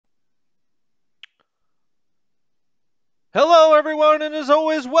Hello, everyone, and as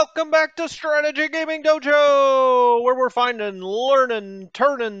always, welcome back to Strategy Gaming Dojo, where we're finding, learning,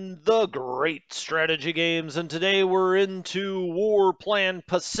 turning the great strategy games. And today we're into WarPlan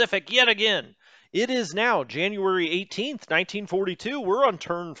Pacific yet again. It is now January 18th, 1942. We're on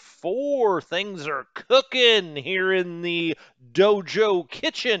turn 4. Things are cooking here in the Dojo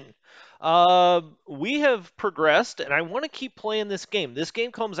kitchen. We have progressed, and I want to keep playing this game. This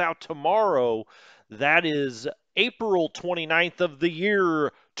game comes out tomorrow. That is April 29th of the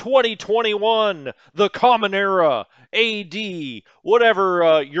year 2021, the Common Era, AD,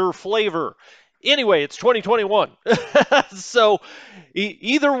 whatever your flavor. Anyway, it's 2021. So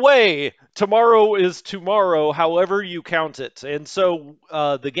either way, tomorrow is tomorrow, however you count it. And so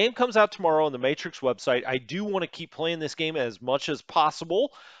the game comes out tomorrow on the Matrix website. I do want to keep playing this game as much as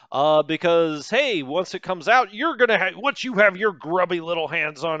possible. Because hey, once it comes out, you're gonna once you have your grubby little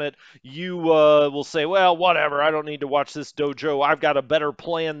hands on it, you will say, well, whatever. I don't need to watch this dojo. I've got a better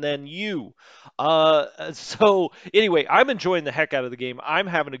plan than you. So anyway, I'm enjoying the heck out of the game. I'm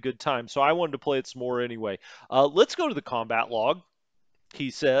having a good time, so I wanted to play it some more anyway. Let's go to the combat log. He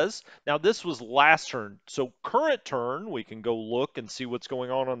says, now this was last turn. So current turn, we can go look and see what's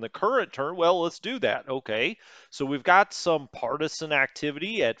going on the current turn. Well, let's do that. Okay. So we've got some partisan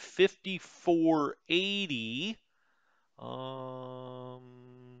activity at 5480.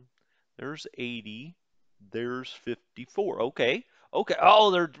 There's 80. There's 54. Okay. Okay.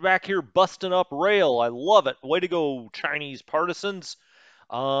 Oh, they're back here busting up rail. I love it. Way to go, Chinese partisans.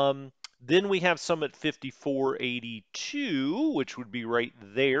 Um, then we have some at 5482, which would be right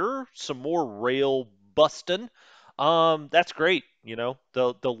there. Some more rail busting. That's great.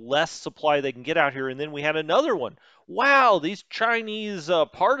 The less supply they can get out here. And then we had another one. Wow, these Chinese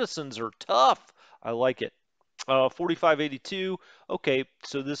partisans are tough. I like it. 4582. Okay,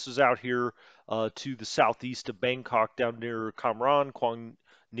 so this is out here to the southeast of Bangkok, down near Cam Ranh, Quang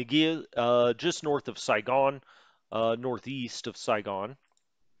Ninh, just north of Saigon, northeast of Saigon.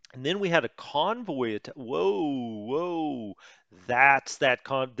 And then we had a convoy attack. Whoa, whoa. That's that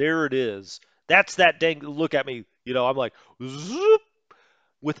There it is. That's that dang. Look at me. I'm like, zoop,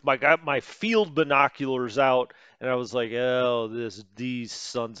 with my field binoculars out, and I was like, oh, these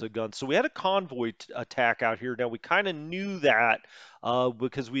sons of guns. So we had a convoy attack out here. Now we kind of knew that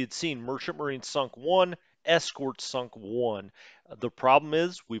because we had seen merchant marine sunk one, escort sunk one. The problem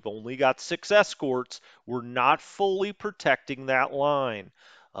is we've only got 6 escorts. We're not fully protecting that line.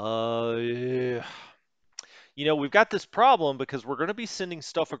 Yeah. We've got this problem because we're going to be sending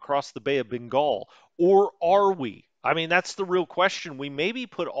stuff across the Bay of Bengal. Or are we? I mean, that's the real question. We maybe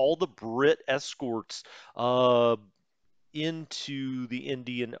put all the Brit escorts uh, into the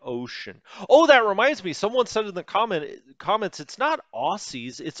Indian Ocean. Oh, that reminds me. Someone said in the comments, it's not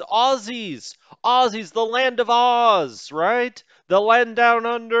Aussies, it's Aussies. Aussies, the land of Oz, right? The land down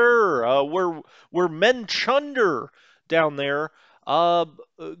under, where men chunder down there.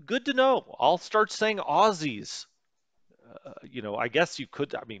 Good to know. I'll start saying Aussies. I guess you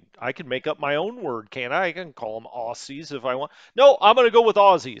could. I mean, I can make up my own word, can't I? I can call them Aussies if I want. No, I'm going to go with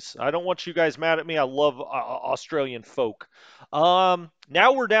Aussies. I don't want you guys mad at me. I love Australian folk.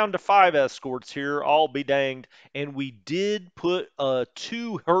 Now we're down to 5 escorts here. I'll be danged. And we did put a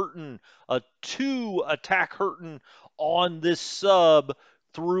two attack hurting on this sub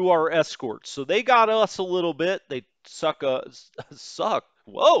through our escorts. So they got us a little bit. They suck.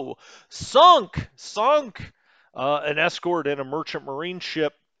 Whoa, sunk an escort and a merchant marine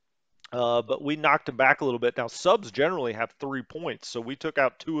ship, but we knocked them back a little bit. Now, subs generally have 3 points, so we took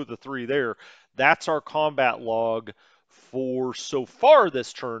out 2 of the 3 there. That's our combat log for so far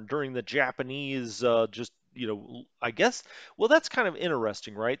this turn during the Japanese I guess, well, that's kind of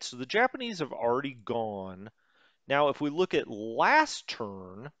interesting, right? So the Japanese have already gone. Now, if we look at last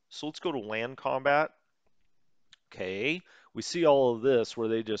turn, so let's go to land combat. Okay, we see all of this where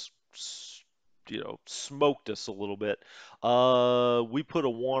they just smoked us a little bit. We put a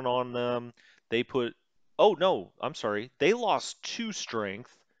 1 on them. They put, oh no, I'm sorry, they lost 2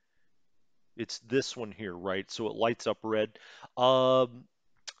 strength. It's this one here, right? So it lights up red. Um,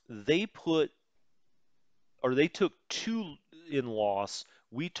 they put, or they took 2 in loss.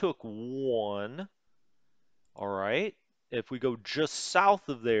 We took 1. All right. If we go just south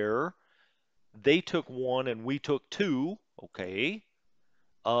of there, they took 1 and we took 2. Okay.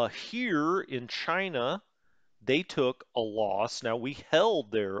 Here in China, They took a loss. Now we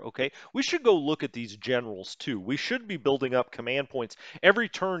held there, okay? We should go look at these generals too. We should be building up command points. Every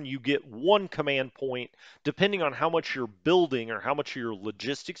turn you get one command point. Depending on how much you're building or how much of your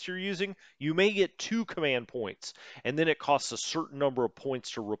logistics you're using, you may get two command points. And then it costs a certain number of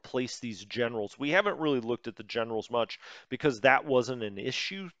points to replace these generals. We haven't really looked at the generals much because that wasn't an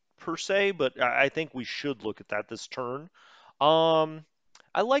issue per se, but I think we should look at that this turn. Um,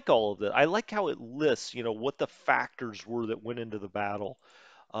 I like all of it. I like how it lists, what the factors were that went into the battle.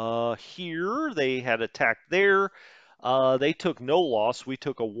 Here they had attacked there. They took no loss. We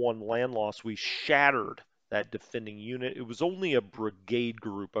took a one land loss. We shattered that defending unit. It was only a brigade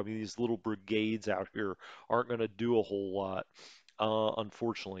group. I mean, these little brigades out here aren't going to do a whole lot,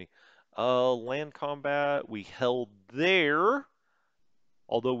 unfortunately. Land combat, we held there.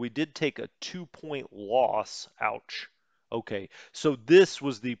 Although we did take a 2-point loss. Ouch. Okay, so this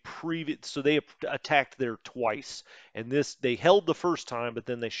was the previous, so they attacked there twice, and this they held the first time, but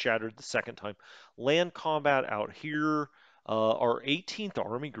then they shattered the second time. Land combat out here, our 18th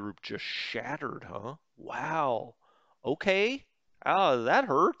Army group just shattered, huh? Wow. Okay, that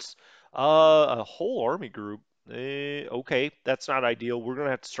hurts. A whole Army group. Okay, that's not ideal. We're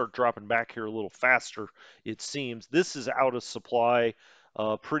gonna have to start dropping back here a little faster, it seems. This is out of supply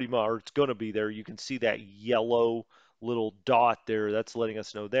pretty much, or it's going to be there. You can see that yellow little dot there. That's letting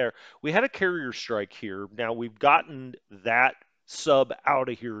us know there. We had a carrier strike here. Now we've gotten that sub out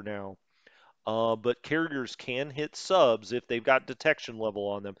of here now. But carriers can hit subs if they've got detection level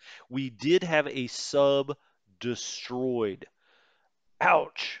on them. We did have a sub destroyed.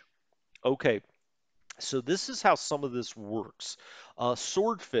 Ouch. Okay, so this is how some of this works.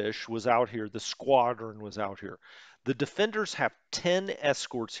 Swordfish was out here. The squadron was out here. The defenders have 10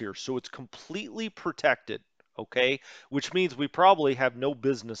 escorts here, so it's completely protected, okay? Which means we probably have no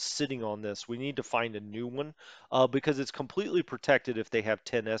business sitting on this. We need to find a new one because it's completely protected if they have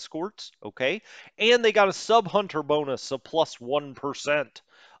 10 escorts, okay? And they got a sub-hunter bonus of plus 1%.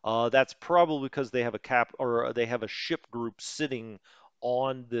 That's probably because they have a cap or they have a ship group sitting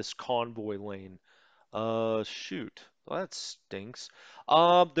on this convoy lane. Shoot. Well, that stinks.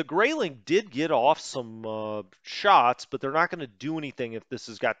 The Grayling did get off some shots, but they're not going to do anything if this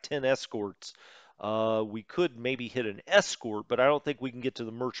has got 10 escorts. We could maybe hit an escort, but I don't think we can get to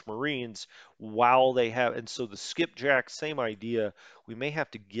the Merch Marines while they have. And so the Skipjack, same idea. We may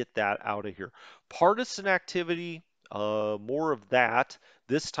have to get that out of here. Partisan activity, more of that.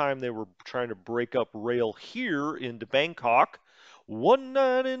 This time they were trying to break up rail here into Bangkok. One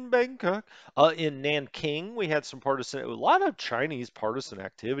night in Bangkok. In Nanking, we had some partisan, a lot of Chinese partisan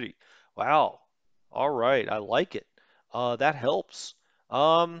activity. Wow. All right, I like it. That helps.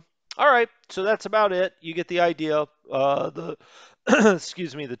 All right, so that's about it. You get the idea. The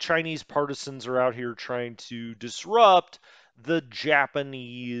excuse me, the Chinese partisans are out here trying to disrupt the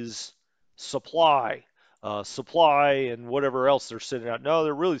Japanese supply. Supply and whatever else they're sending out. No,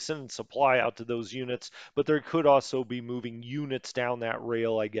 they're really sending supply out to those units, but they could also be moving units down that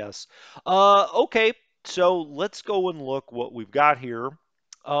rail, I guess. Okay, so let's go and look what we've got here.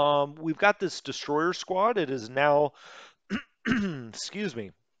 We've got this destroyer squad. It is now, excuse me,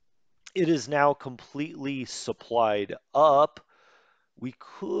 it is now completely supplied up. We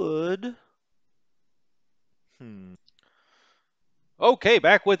could. Hmm. Okay,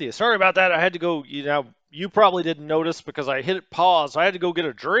 back with you. Sorry about that. I had to go. You probably didn't notice because I hit pause. I had to go get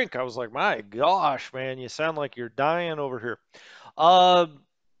a drink. I was like, my gosh, man, you sound like you're dying over here. Uh,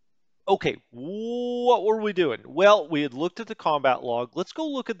 okay, what were we doing? Well, we had looked at the combat log. Let's go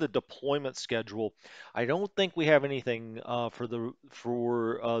look at the deployment schedule. I don't think we have anything for the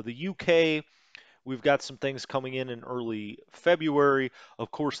UK. We've got some things coming in early February. Of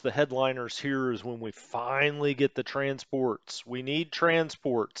course, the headliners here is when we finally get the transports. We need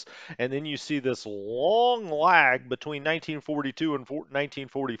transports. And then you see this long lag between 1942 and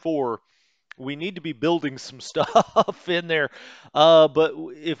 1944. We need to be building some stuff in there. But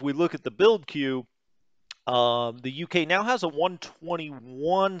if we look at the build queue, the UK now has a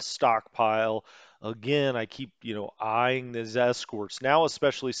 121 stockpile. Again, I keep, eyeing these escorts now,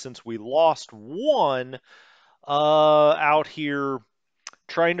 especially since we lost one out here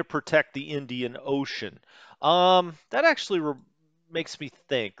trying to protect the Indian Ocean. That actually makes me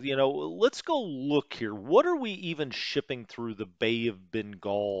think, let's go look here. What are we even shipping through the Bay of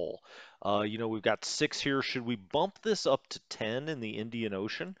Bengal? We've got 6 here. Should we bump this up to 10 in the Indian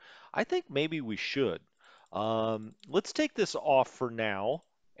Ocean? I think maybe we should. Let's take this off for now.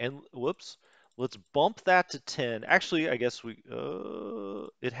 And whoops, let's bump that to 10. Actually, I guess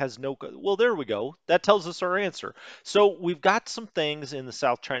it has no, well, there we go. That tells us our answer. So we've got some things in the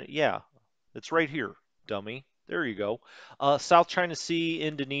South China. Yeah, it's right here, dummy. There you go. South China Sea,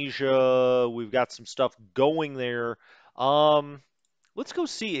 Indonesia. We've got some stuff going there. Um, let's go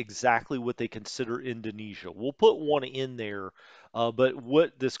see exactly what they consider Indonesia. We'll put one in there, but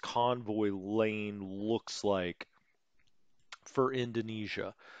what this convoy lane looks like for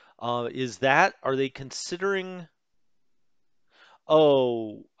Indonesia. Are they considering,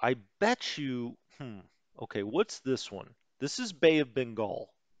 oh, I bet you, okay, what's this one? This is Bay of Bengal.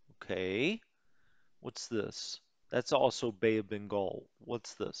 Okay, what's this? That's also Bay of Bengal.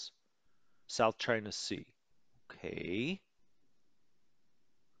 What's this? South China Sea. Okay,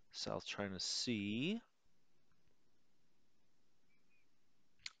 South China Sea.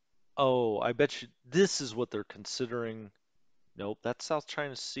 Oh, I bet you this is what they're considering. Nope, that's South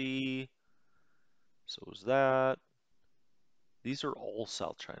China Sea. So is that. These are all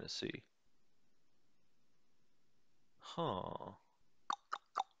South China Sea. Huh.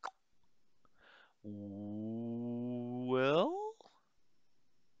 Well,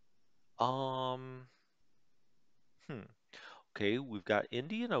 um, hmm. Okay, we've got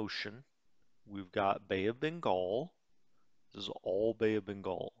Indian Ocean. We've got Bay of Bengal. This is all Bay of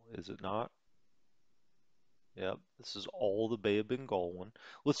Bengal, is it not? Yep, this is all the Bay of Bengal one.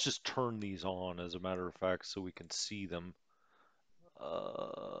 Let's just turn these on, as a matter of fact, so we can see them.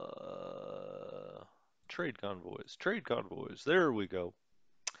 Uh, trade convoys, trade convoys. There we go.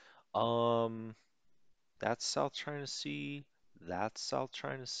 Um, that's South China Sea. That's South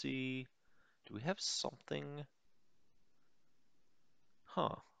China Sea. Do we have something?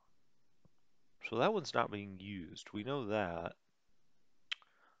 Huh. So that one's not being used. We know that.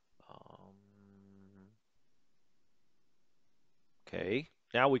 Um, okay.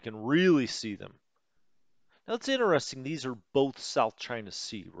 Now we can really see them. Now it's interesting. These are both South China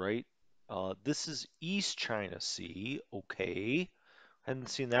Sea, right? This is East China Sea. Okay. Hadn't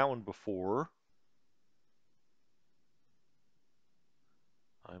seen that one before.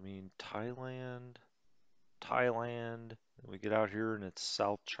 I mean, Thailand. We get out here and it's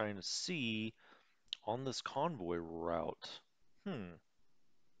South China Sea on this convoy route. Hmm.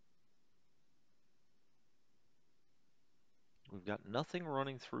 We've got nothing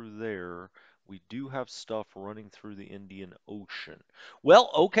running through there. We do have stuff running through the Indian Ocean.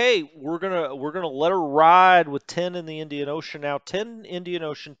 Well, okay, we're gonna let her ride with 10 in the Indian Ocean now. 10 Indian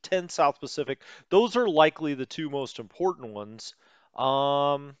Ocean, 10 South Pacific. Those are likely the two most important ones.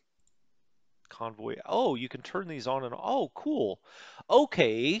 Um, convoy. Oh, you can turn these on and oh, cool.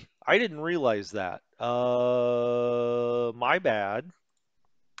 Okay, I didn't realize that. My bad.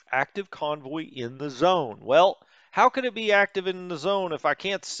 Active convoy in the zone. Well, how can it be active in the zone if I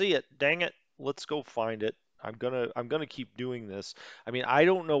can't see it? Dang it. Let's go find it. I'm gonna keep doing this. I mean, I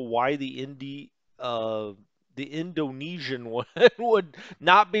don't know why uh the Indonesian one would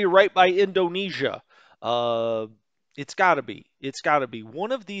not be right by Indonesia. Uh it's gotta be. It's gotta be.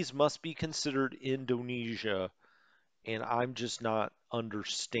 One of these must be considered Indonesia, and I'm just not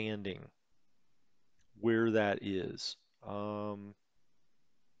understanding where that is. Not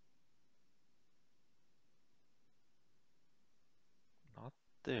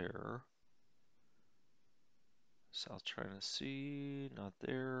there. South China Sea, not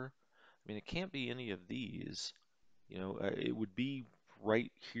there. I mean, it can't be any of these. It would be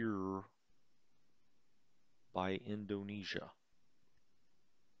right here by Indonesia.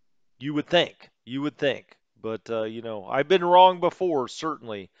 You would think. You would think. But, I've been wrong before,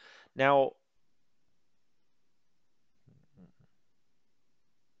 certainly. Now,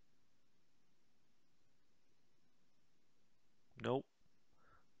 nope.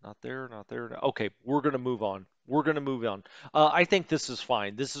 Not there, not there. Okay, we're going to move on. We're going to move on. I think this is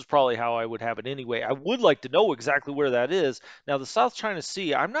fine. This is probably how I would have it anyway. I would like to know exactly where that is. Now, the South China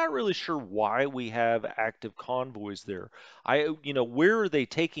Sea, I'm not really sure why we have active convoys there. Where are they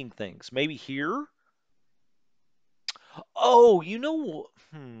taking things? Maybe here? Oh, You know,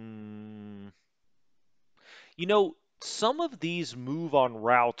 some of these move on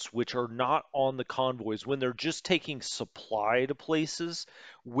routes which are not on the convoys when they're just taking supply to places.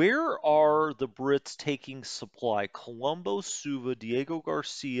 Where are the Brits taking supply? Colombo, Suva, Diego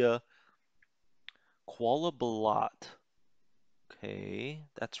Garcia, Kuala Balat. Okay,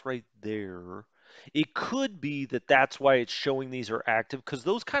 that's right there. It could be that that's why it's showing these are active because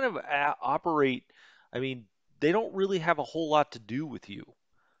those kind of operate. I mean, they don't really have a whole lot to do with you.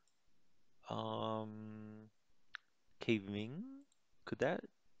 Um, Caving, could that?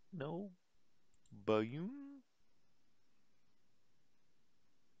 No. Bayum?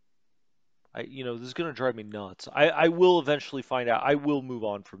 This is gonna drive me nuts. I will eventually find out. I will move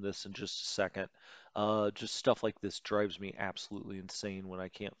on from this in just a second. Just stuff like this drives me absolutely insane when I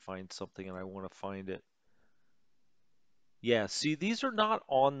can't find something and I want to find it. Yeah, see, these are not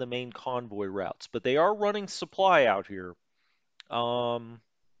on the main convoy routes, but they are running supply out here. Um,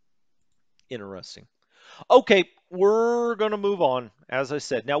 Interesting. Okay, we're gonna move on, as I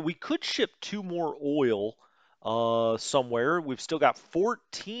said. Now we could ship two more oil somewhere. We've still got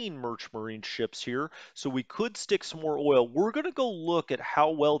 14 Merch Marine ships here, so we could stick some more oil. We're gonna go look at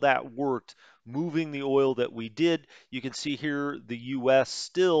how well that worked moving the oil that we did. You can see here the US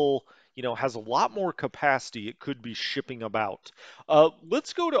still, has a lot more capacity it could be shipping about.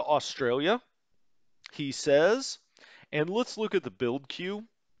 Let's go to Australia, he says, and let's look at the build queue.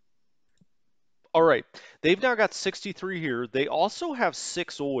 All right, they've now got 63 here. They also have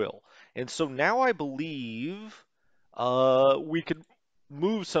 6 oil. And so now I believe we can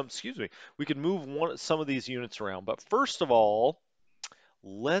move we can move some of these units around. But first of all,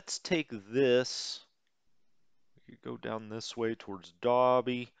 let's take this, we could go down this way towards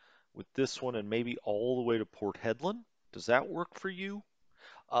Dobby with this one and maybe all the way to Port Hedland. Does that work for you?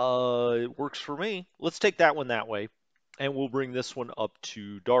 It works for me. Let's take that one that way, and we'll bring this one up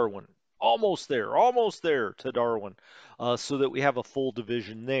to Darwin. Almost there to Darwin, so that we have a full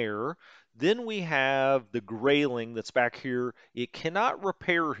division there. Then we have the Grayling that's back here. It cannot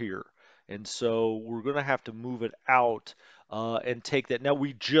repair here, and so we're going to have to move it out and take that. Now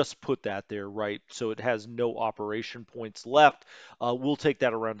we just put that there, right? So it has no operation points left. We'll take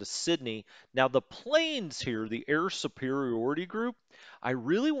that around to Sydney. Now the planes here, the air superiority group. I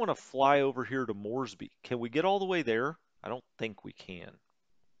really want to fly over here to Moresby. Can we get all the way there? I don't think we can.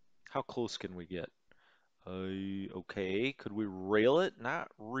 How close can we get? Okay. Could we rail it? Not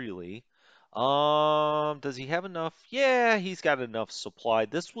really. Does he have enough? Yeah, he's got enough supply.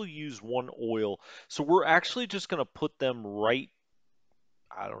 This will use one oil. So we're actually just going to put them right,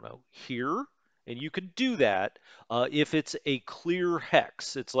 I don't know, here. And you can do that if it's a clear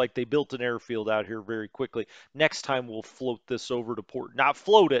hex. It's like they built an airfield out here very quickly. Next time we'll float this over to Port, not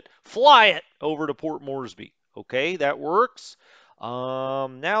float it, fly it over to Port Moresby. Okay, that works.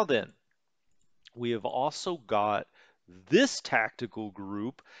 Now then, we have also got this tactical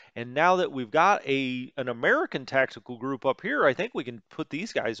group, and now that we've got an American tactical group up here, I think we can put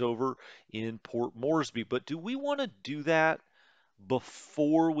these guys over in Port Moresby. But do we want to do that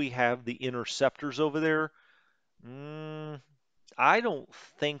before we have the interceptors over there? Mm, I don't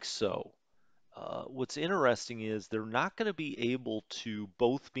think so. What's interesting is they're not going to be able to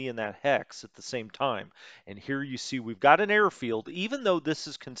both be in that hex at the same time. And here you see we've got an airfield. Even though this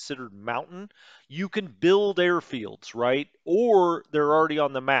is considered mountain, you can build airfields, right? Or they're already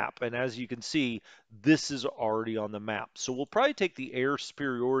on the map. And as you can see, this is already on the map. So we'll probably take the air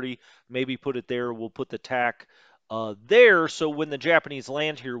superiority, maybe put it there. We'll put the TAC there. So when the Japanese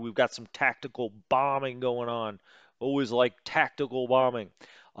land here, we've got some tactical bombing going on. Always like tactical bombing.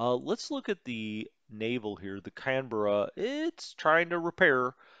 Let's look at the naval here. The Canberra, it's trying to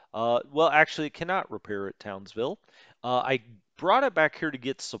repair. Well, actually, it cannot repair at Townsville. I brought it back here to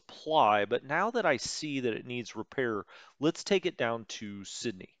get supply, but now that I see that it needs repair, let's take it down to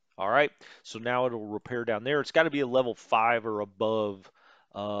Sydney. All right, so now it'll repair down there. It's got to be a level 5 or above.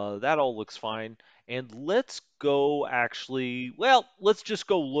 That all looks fine. And let's go actually, well, let's just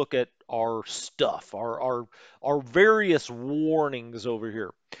go look at our stuff, our various warnings over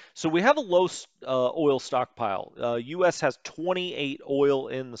here. So we have a low oil stockpile. U.S. has 28 oil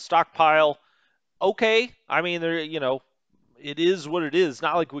in the stockpile. Okay, I mean, it is what it is.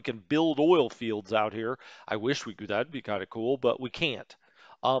 Not like we can build oil fields out here. I wish we could. That'd be kind of cool, but we can't.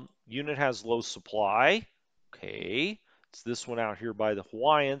 Unit has low supply. Okay, it's this one out here by the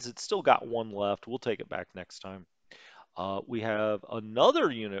Hawaiians. It's still got one left. We'll take it back next time. We have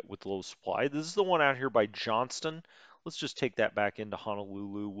another unit with low supply. This is the one out here by Johnston. Let's just take that back into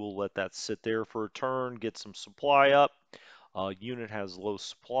Honolulu. We'll let that sit there for a turn, get some supply up. Unit has low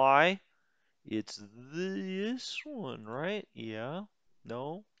supply. It's this one, right? Yeah.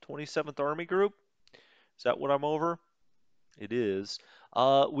 No? 27th Army Group? Is that what I'm over? It is.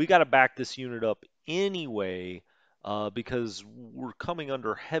 We got to back this unit up anyway because we're coming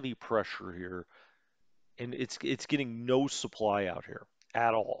under heavy pressure here and it's getting no supply out here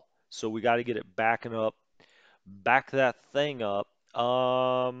at all. So we got to get it backing up, back that thing up.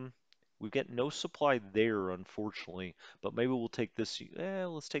 We get no supply there, unfortunately, but maybe we'll take this.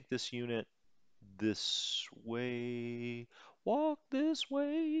 Let's take this unit this way. Walk this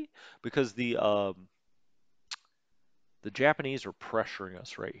way, because the Japanese are pressuring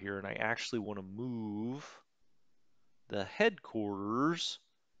us right here, and I actually want to move the headquarters.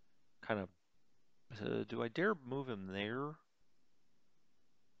 Kind of. Do I dare move him there? I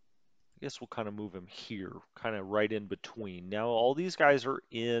guess we'll kind of move him here, kind of right in between. Now all these guys are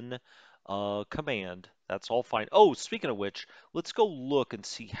in Command. That's all fine. Oh, speaking of which, let's go look and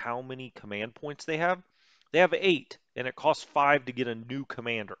see how many command points they have. They have 8, and it costs 5 to get a new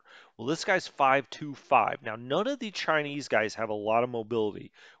commander. Well, this guy's 525. Now, none of the Chinese guys have a lot of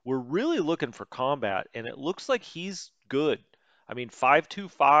mobility. We're really looking for combat, and it looks like he's good. I mean,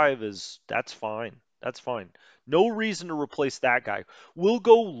 525 that's fine. That's fine. No reason to replace that guy. We'll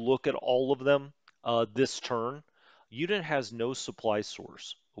go look at all of them this turn. Unit has no supply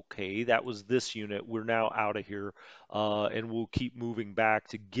source. Okay, that was this unit. We're now out of here, and we'll keep moving back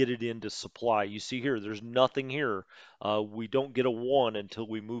to get it into supply. You see here, there's nothing here. We don't get a 1 until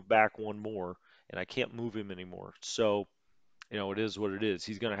we move back one more, and I can't move him anymore. So, it is what it is.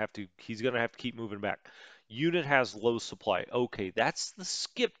 He's gonna have to keep moving back. Unit has low supply. Okay, that's the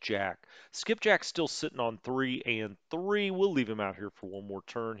skipjack. Skipjack's still sitting on 3 and 3. We'll leave him out here for one more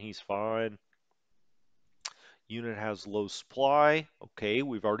turn. He's fine. Unit has low supply. Okay,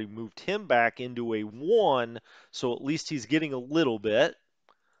 we've already moved him back into a 1, so at least he's getting a little bit.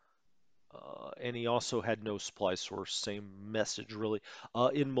 And he also had no supply source. Same message, really.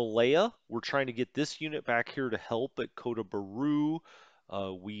 In Malaya, we're trying to get this unit back here to help at Kota Baru.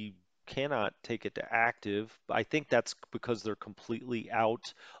 We cannot take it to active. I think that's because they're completely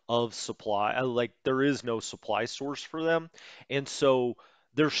out of supply. Like, there is no supply source for them. And so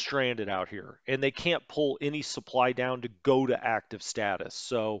they're stranded out here. And they can't pull any supply down to go to active status.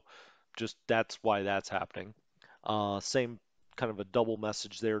 So just that's why that's happening. Same kind of a double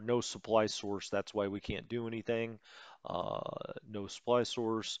message there. No supply source. That's why we can't do anything. No supply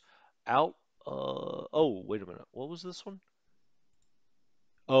source. Out. Oh, wait a minute. What was this one?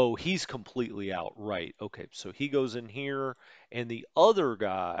 Oh, he's completely out. Right. Okay. So he goes in here, and the other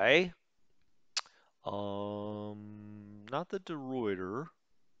guy, not the De Ruyter,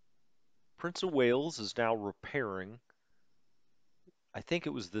 Prince of Wales is now repairing. I think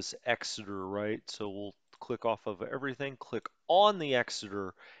it was this Exeter, right? So we'll click off of everything, click on the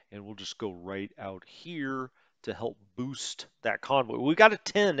Exeter, and we'll just go right out here to help boost that convoy. We got a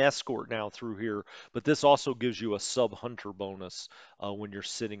 10 escort now through here, but this also gives you a sub-hunter bonus when you're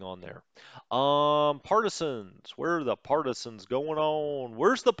sitting on there. Partisans, where are the partisans going on?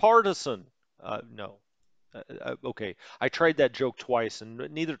 Where's the partisan? No. Okay, I tried that joke twice, and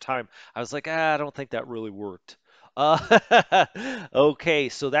neither time I was like, I don't think that really worked. Uh, okay,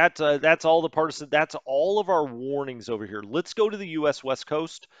 so that's all the partisan. That's all of our warnings over here. Let's go to the U.S. West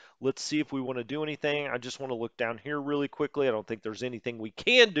Coast. Let's see if we want to do anything. I just want to look down here really quickly. I don't think there's anything we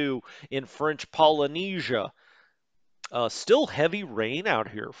can do in French Polynesia. Still heavy rain out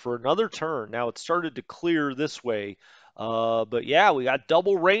here for another turn. Now it started to clear this way. But yeah, we got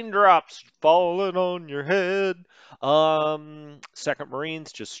double raindrops falling on your head. Second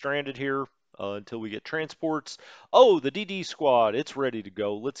Marines just stranded here until we get transports. Oh, the DD squad, it's ready to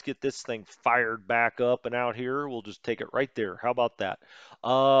go. Let's get this thing fired back up and out here. We'll just take it right there. How about that?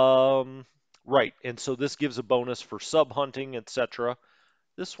 Right, and so this gives a bonus for sub hunting, etc.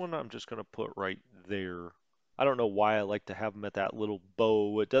 This one I'm just going to put right there. I don't know why I like to have them at that little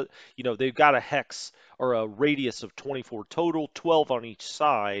bow. It does, they've got a hex or a radius of 24 total, 12 on each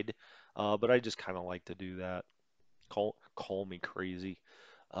side, but I just kind of like to do that. Call me crazy.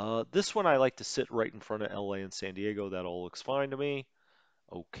 This one I like to sit right in front of LA and San Diego. That all looks fine to me.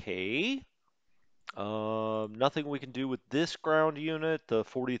 Okay. Nothing we can do with this ground unit, the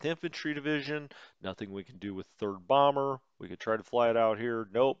 40th Infantry Division. Nothing we can do with 3rd Bomber. We could try to fly it out here.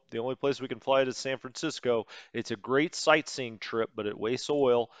 Nope. The only place we can fly it is San Francisco. It's a great sightseeing trip, but it wastes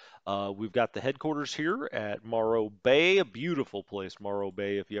oil. We've got the headquarters here at Morro Bay, a beautiful place, Morro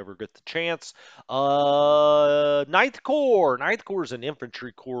Bay, if you ever get the chance. Ninth Corps. Ninth Corps is an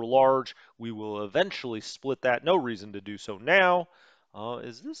infantry corps large. We will eventually split that. No reason to do so now.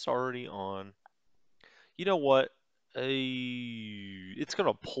 Is this already on? You know what? It's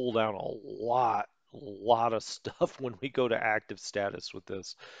going to pull down a lot of stuff when we go to active status with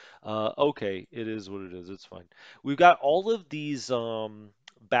this. Okay, it is what it is. It's fine. We've got all of these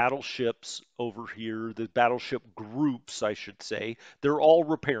battleships over here, the battleship groups, I should say. They're all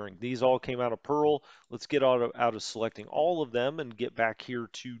repairing. These all came out of Pearl. Let's get out of selecting all of them and get back here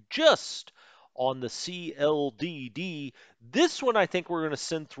to just on the CLDD. This one I think we're going to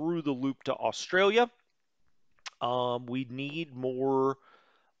send through the loop to Australia. We need more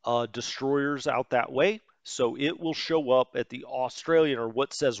destroyers out that way. So it will show up at the Australian or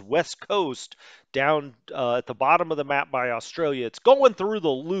what says West Coast down at the bottom of the map by Australia. It's going through the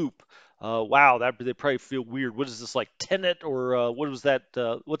loop. Wow, that they probably feel weird. What is this like Tenet or what was that?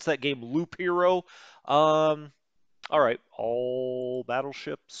 What's that game? Loop Hero. All right, all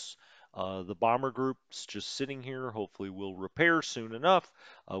battleships. The bomber group's just sitting here. Hopefully, we'll repair soon enough.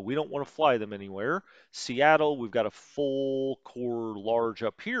 We don't want to fly them anywhere. Seattle, we've got a full core large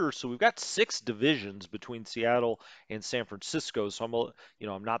up here, so we've got 6 divisions between Seattle and San Francisco. So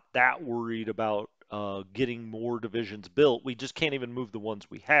I'm not that worried about getting more divisions built. We just can't even move the ones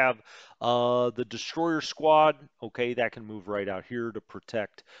we have. The destroyer squad, okay, that can move right out here to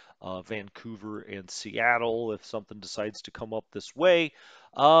protect Vancouver and Seattle if something decides to come up this way.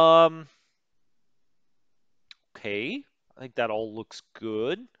 Um, okay, I think that all looks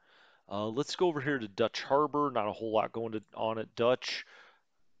good. Let's go over here to Dutch Harbor. Not a whole lot on at Dutch.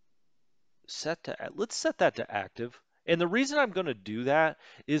 Let's set that to active. And the reason I'm going to do that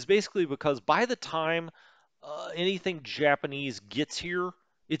is basically because by the time anything Japanese gets here,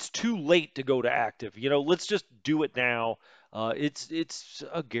 it's too late to go to active. Let's just do it now. It's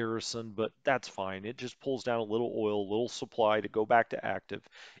a garrison, but that's fine. It just pulls down a little oil, a little supply to go back to active.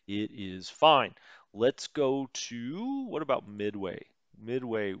 It is fine. Let's go to what about Midway?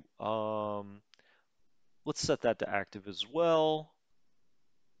 Midway. Let's set that to active as well.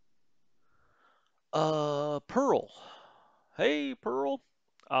 Pearl. Hey, Pearl.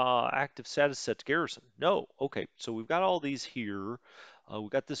 Active status set to garrison. No. Okay, so we've got all these here. We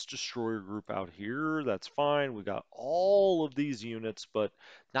got this destroyer group out here. That's fine. We got all of these units, but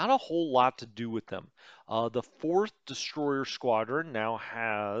not a whole lot to do with them. The 4th destroyer squadron now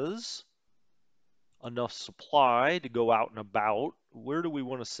has enough supply to go out and about. Where do we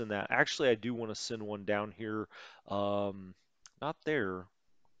want to send that? Actually, I do want to send one down here. Not there.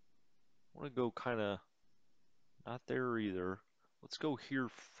 I want to go kind of not there either. Let's go here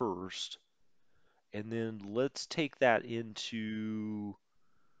first, and then let's take that into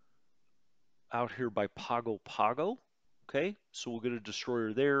out here by Pago Pago. Okay, so we'll get a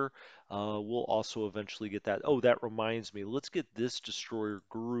destroyer there. We'll also eventually get that. Oh, that reminds me. Let's get this destroyer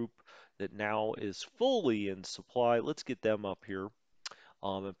group that now is fully in supply. Let's get them up here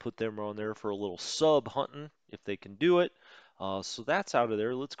and put them on there for a little sub hunting if they can do it. So that's out of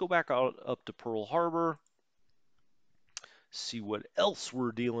there. Let's go back out up to Pearl Harbor. See what else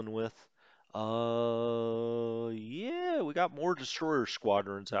we're dealing with. Yeah, we got more destroyer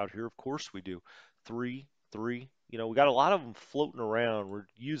squadrons out here. Of course we do. Three, three. We got a lot of them floating around. We're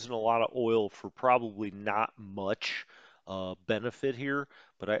using a lot of oil for probably not much benefit here,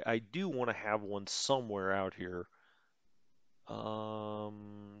 but I do want to have one somewhere out here.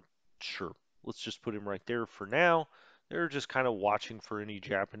 Sure. Let's just put him right there for now. They're just kind of watching for any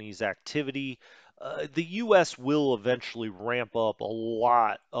Japanese activity. The U.S. will eventually ramp up a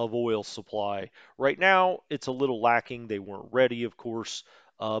lot of oil supply. Right now, it's a little lacking. They weren't ready, of course,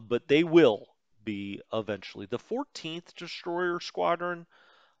 but they will be eventually. The 14th Destroyer Squadron,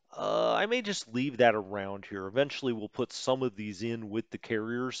 I may just leave that around here. Eventually, we'll put some of these in with the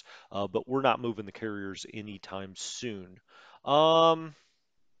carriers, but we're not moving the carriers anytime soon. Um,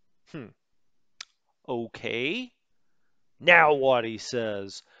 hmm, okay. Now what he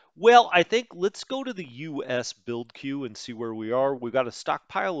says. Well, I think let's go to the US build queue and see where we are. We've got a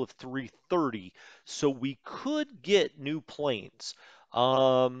stockpile of 330, so we could get new planes.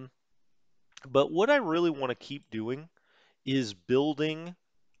 Um, but what I really want to keep doing is building,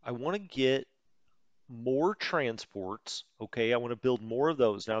 I want to get more transports. Okay, I want to build more of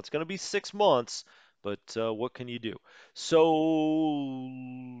those. Now it's going to be 6 months, but what can you do? So,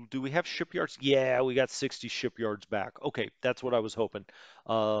 do we have shipyards? Yeah, we got 60 shipyards back. Okay, that's what I was hoping.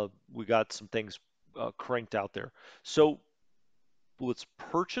 We got some things cranked out there. So, let's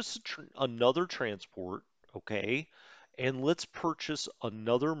purchase another transport. Okay, and let's purchase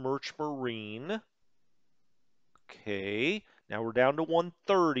another merch marine. Okay, now we're down to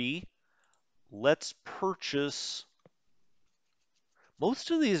 130. Let's purchase.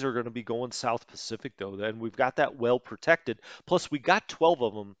 Most of these are going to be going South Pacific though, and we've got that well protected. Plus, we got 12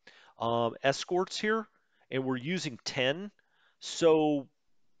 of them escorts here, and we're using 10. So,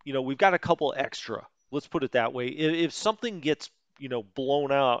 we've got a couple extra. Let's put it that way. If something gets,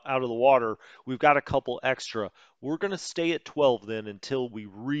 blown out of the water, we've got a couple extra. We're going to stay at 12 then until we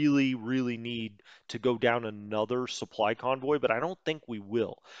really, really need to go down another supply convoy, but I don't think we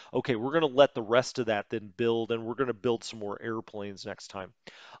will. Okay, we're going to let the rest of that then build, and we're going to build some more airplanes next time.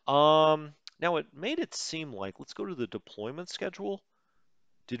 Now it made it seem like, let's go to the deployment schedule.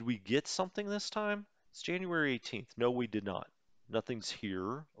 Did we get something this time? It's January 18th. No, we did not. Nothing's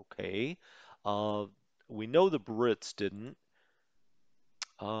here. Okay. Uh, we know the Brits didn't.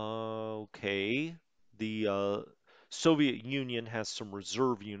 Okay. The Soviet Union has some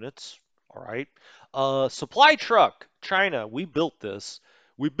reserve units. All right. Supply truck. China. We built this.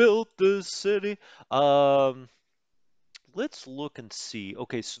 We built this city. Um, let's look and see.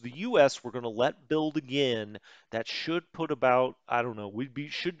 Okay, so the U.S. we're going to let build again. That should put about, I don't know,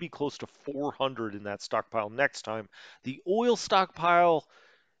 should be close to 400 in that stockpile next time. The oil stockpile,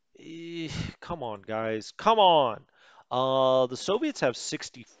 Eh, come on, guys. Come on. The Soviets have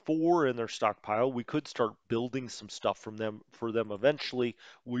 64 in their stockpile. We could start building some stuff from them for them eventually.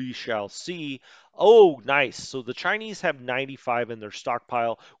 We shall see. Oh, nice. So the Chinese have 95 in their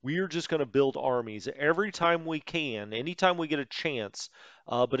stockpile. We are just going to build armies every time we can, anytime we get a chance.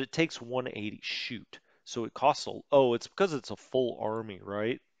 But it takes 180. Shoot. So it costs a, oh, it's because it's a full army,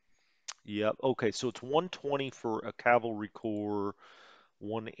 right? Yep. Okay, so it's 120 for a cavalry corps.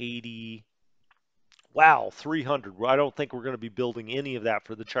 180. Wow, 300. Well, I don't think we're going to be building any of that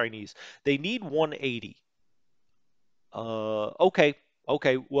for the Chinese. They need 180. Okay.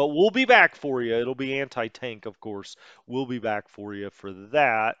 Okay. Well, we'll be back for you. It'll be anti-tank, of course. We'll be back for you for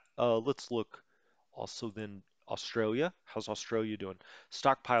that. Let's look also then Australia. How's Australia doing?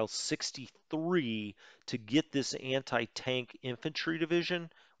 Stockpile 63 to get this anti-tank infantry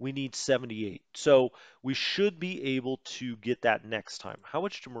division. We need 78. So we should be able to get that next time. How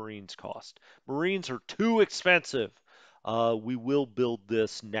much do Marines cost? Marines are too expensive. We will build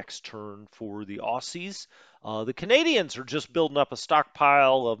this next turn for the Aussies. The Canadians are just building up a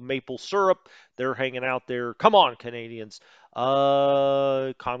stockpile of maple syrup. They're hanging out there. Come on, Canadians.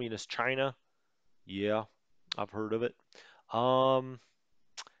 Communist China. Yeah, I've heard of it. Um,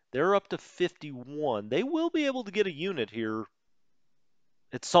 they're up to 51. They will be able to get a unit here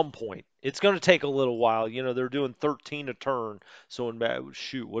at some point. It's going to take a little while. You know, they're doing 13 a turn. So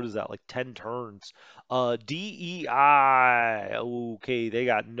shoot, what is that? Like 10 turns. DEI. Okay, they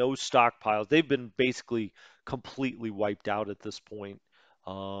got no stockpiles. They've been basically completely wiped out at this point.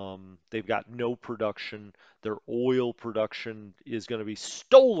 They've got no production. Their oil production is going to be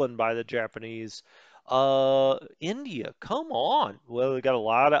stolen by the Japanese. India, come on. Well, they got a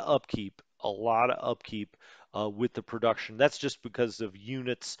lot of upkeep. A lot of upkeep with the production. That's just because of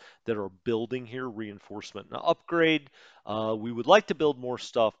units that are building here, reinforcement and upgrade. We would like to build more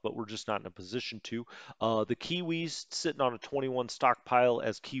stuff, but we're just not in a position to. The Kiwis sitting on a 21 stockpile,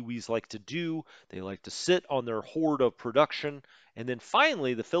 as Kiwis like to do. They like to sit on their hoard of production. And then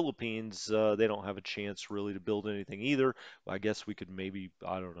finally, the Philippines, they don't have a chance really to build anything either. I guess we could maybe,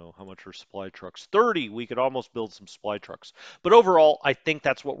 I don't know, how much are supply trucks? 30. We could almost build some supply trucks. But overall, I think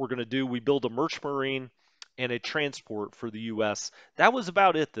that's what we're going to do. We build a merch marine and a transport for the U.S. That was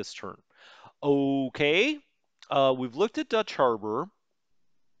about it this turn. Okay, we've looked at Dutch Harbor.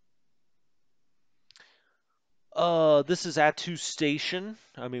 This is Attu Station.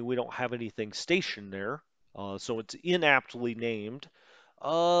 I mean, we don't have anything stationed there, so it's inaptly named.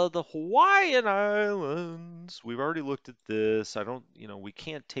 The Hawaiian Islands. We've already looked at this. I don't, we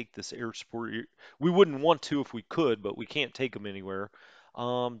can't take this air support. We wouldn't want to if we could, but we can't take them anywhere.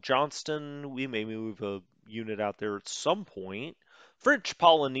 Johnston, we may move a unit out there at some point. French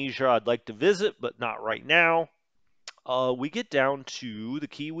Polynesia, I'd like to visit, but not right now. We get down to the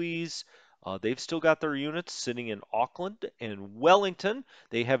Kiwis. They've still got their units sitting in Auckland and Wellington.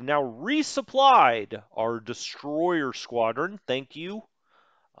 They have now resupplied our destroyer squadron. Thank you.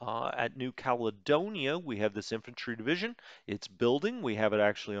 At New Caledonia, we have this infantry division. It's building. We have it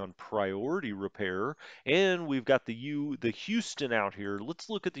actually on priority repair, and we've got the Houston out here. Let's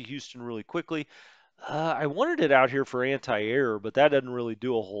look at the Houston really quickly. I wanted it out here for anti-air, but that doesn't really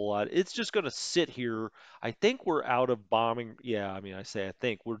do a whole lot. It's just going to sit here. I think we're out of bombing. Yeah, I mean, I say I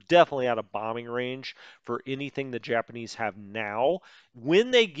think. We're definitely out of bombing range for anything the Japanese have now.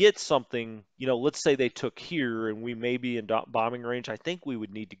 When they get something, let's say they took here and we may be in bombing range, I think we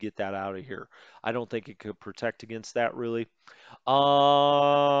would need to get that out of here. I don't think it could protect against that really.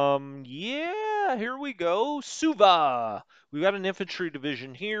 Yeah, here we go. Suva. We've got an infantry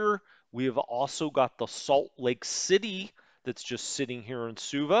division here. We have also got the Salt Lake City that's just sitting here in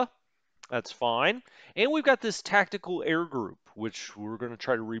Suva. That's fine. And we've got this tactical air group, which we're going to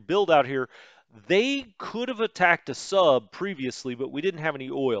try to rebuild out here. They could have attacked a sub previously, but we didn't have any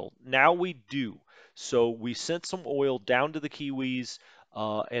oil. Now we do. So we sent some oil down to the Kiwis,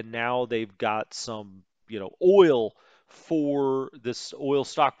 and now they've got some, oil for this oil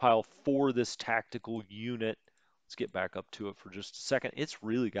stockpile for this tactical unit. Let's get back up to it for just a second. It's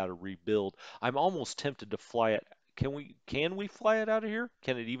really got to rebuild. I'm almost tempted to fly it. Can we fly it out of here?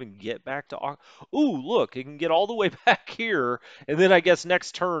 Can it even get back to Ooh, look, it can get all the way back here, and then I guess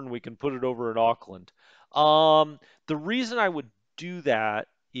next turn we can put it over in Auckland. The reason I would do that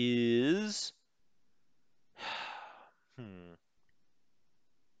is hmm,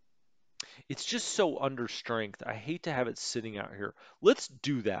 it's just so under strength. I hate to have it sitting out here. Let's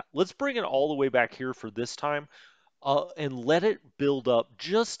do that. Let's bring it all the way back here for this time. and let it build up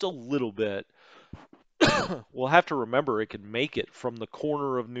just a little bit. We'll have to remember it can make it from the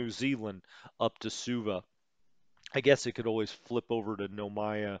corner of New Zealand up to Suva. I guess it could always flip over to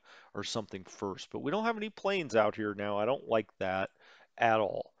Nomaya or something first, but we don't have any planes out here now. I don't like that at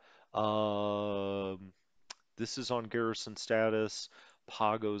all. Um, this is on garrison status.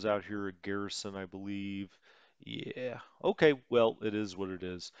 Pago's out here at garrison, I believe. Yeah. Okay, well, it is what it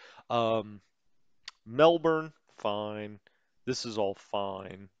is. Um, Melbourne, fine. This is all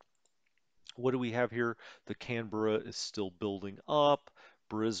fine. What do we have here? The Canberra is still building up.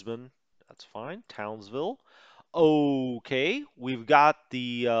 Brisbane, that's fine. Townsville. Okay, we've got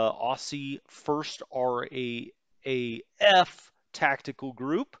the Aussie First RAAF tactical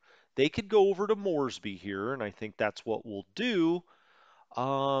group. They could go over to Moresby here, and I think that's what we'll do.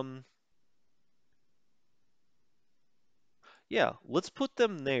 Um, yeah, let's put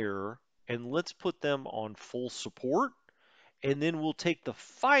them there, and let's put them on full support, and then we'll take the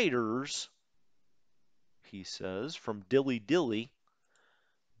fighters, he says, from Dilly Dilly,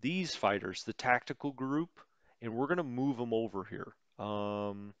 these fighters, the tactical group, and we're going to move them over here.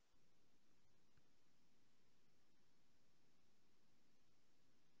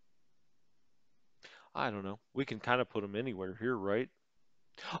 I don't know. We can kind of put them anywhere here, right?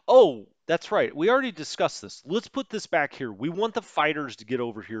 Oh, that's right. We already discussed this. Let's put this back here. We want the fighters to get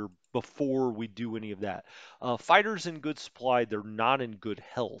over here before we do any of that. Fighters in good supply, they're not in good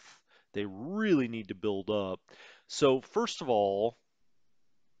health. They really need to build up. So, first of all,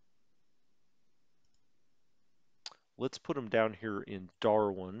 let's put them down here in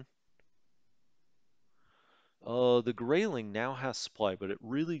Darwin. The Grayling now has supply, but it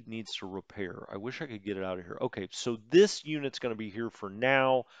really needs to repair. I wish I could get it out of here. Okay, so this unit's going to be here for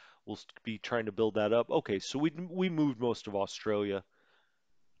now. We'll be trying to build that up. Okay, so we moved most of Australia.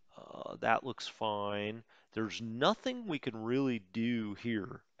 That looks fine. There's nothing we can really do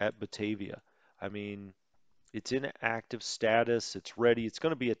here at Batavia. I mean, it's in active status. It's ready. It's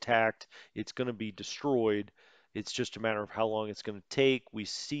going to be attacked. It's going to be destroyed. It's just a matter of how long it's going to take. We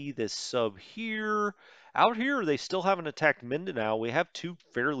see this sub here. Out here, they still haven't attacked Mindanao. We have two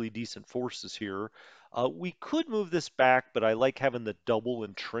fairly decent forces here. We could move this back, but I like having the double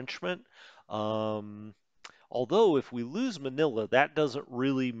entrenchment. Um, Although if we lose Manila, that doesn't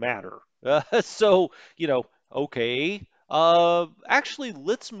really matter. So, okay. Actually,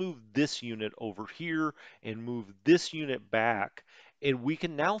 let's move this unit over here and move this unit back, and we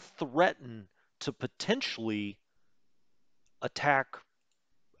can now threaten to potentially attack.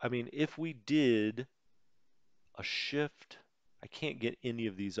 I mean, if we did a shift, I can't get any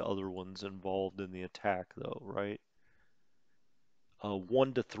of these other ones involved in the attack, though, right?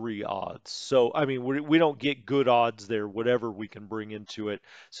 1 to 3 odds. So, I mean, we don't get good odds there, whatever we can bring into it.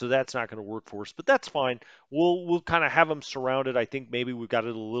 So that's not going to work for us, but that's fine. We'll kind of have them surrounded. I think maybe we've got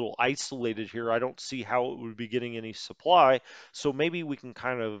it a little isolated here. I don't see how it would be getting any supply. So maybe we can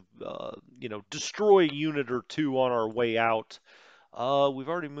kind of, destroy a unit or two on our way out. We've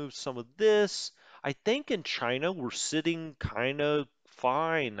already moved some of this. I think in China we're sitting kind of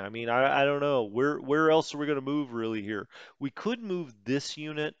fine. I mean, I don't know. Where else are we going to move really here? We could move this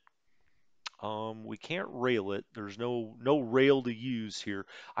unit. We can't rail it. There's no rail to use here.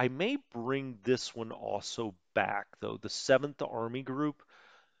 I may bring this one also back though. The 7th Army Group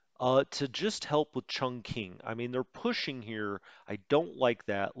to just help with Chungking. I mean, they're pushing here. I don't like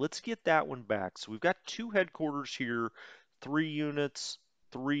that. Let's get that one back. So we've got two headquarters here, 3 units,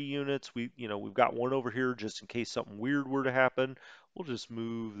 3 units. We've got one over here just in case something weird were to happen. We'll just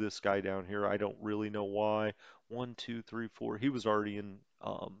move this guy down here. I don't really know why. 1, 2, 3, 4. He was already in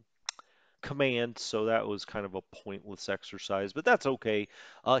command, so that was kind of a pointless exercise, but that's okay.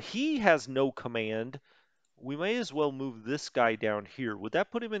 He has no command. We may as well move this guy down here. Would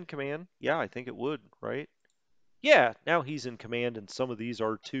that put him in command? Yeah, I think it would, right? Yeah, now he's in command, and some of these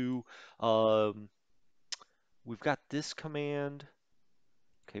are too. Um, we've got this command.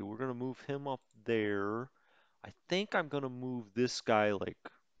 Okay, we're gonna move him up there. I think I'm gonna move this guy like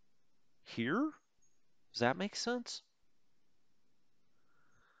here. Does that make sense?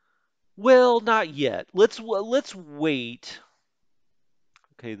 Well, not yet. Let's wait.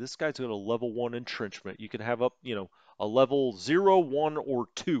 Okay, this guy's got a level 1 entrenchment. You can have up, a level 0, 1, or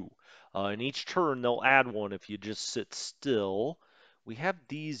 2. And each turn they'll add one if you just sit still. We have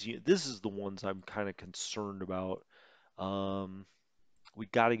these. This is the ones I'm kind of concerned about. Um, we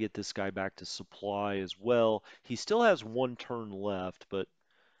got to get this guy back to supply as well. He still has 1 turn left, but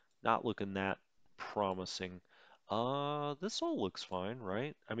not looking that promising. This all looks fine,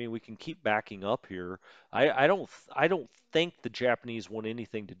 right? I mean, we can keep backing up here. I don't think the Japanese want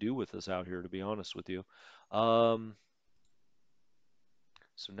anything to do with us out here, to be honest with you. Um,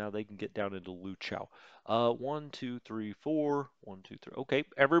 so now they can get down into Lu Chao. 1, 2, 3, 4. 1, 2, 3. Okay,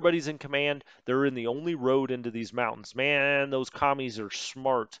 everybody's in command. They're in the only road into these mountains. Man, those commies are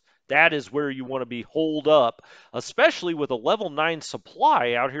smart. That is where you want to be holed up, especially with a level 9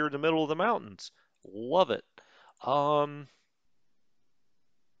 supply out here in the middle of the mountains. Love it. Um,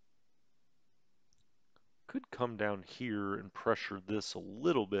 Could come down here and pressure this a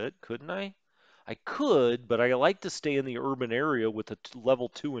little bit, couldn't I? I could, but I like to stay in the urban area with a level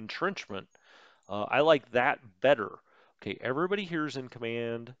 2 entrenchment. I like that better. Okay, everybody here is in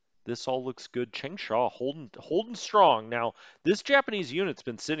command. This all looks good. Changsha holding strong. Now, this Japanese unit's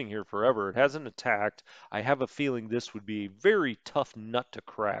been sitting here forever. It hasn't attacked. I have a feeling this would be a very tough nut to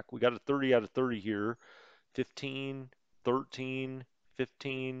crack. We got a 30 out of 30 here. 15, 13,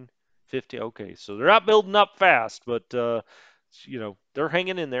 15, 50. Okay, so they're not building up fast, but they're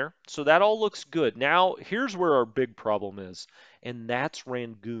hanging in there. So that all looks good. Now, here's where our big problem is, and that's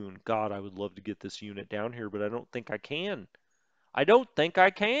Rangoon. God, I would love to get this unit down here, but I don't think I can. I don't think I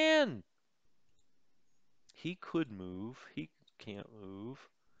can. He could move. He can't move.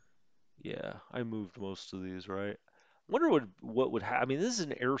 Yeah, I moved most of these, right? Wonder what would happen. I mean, this is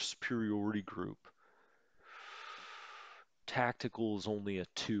an air superiority group. Tactical is only a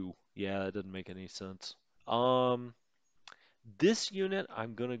 2. Yeah, that doesn't make any sense. Um, this unit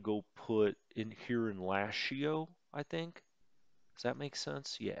I'm gonna go put in here in Lashio, I think. Does that make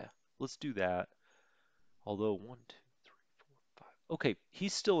sense? Yeah, let's do that. Although 1, 2, 3, 4, 5. Okay,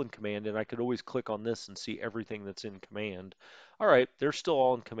 he's still in command, and I could always click on this and see everything that's in command. All right, they're still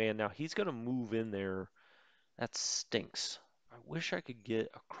all in command now. He's gonna move in there. That stinks. I wish I could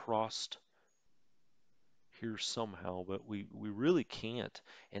get across here somehow, but we really can't.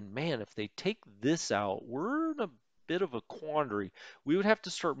 And man, if they take this out, we're in a bit of a quandary. We would have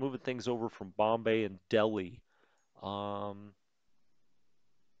to start moving things over from Bombay and Delhi. Um,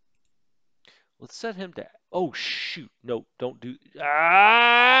 let's set him to. Oh shoot! No, don't do.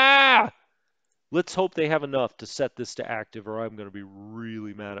 Ah! Let's hope they have enough to set this to active, or I'm going to be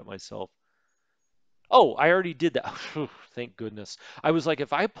really mad at myself. Oh, I already did that. Thank goodness. I was like,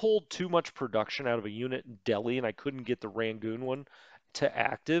 if I pulled too much production out of a unit in Delhi and I couldn't get the Rangoon one to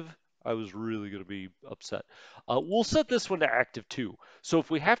active, I was really going to be upset. We'll set this one to active too. So if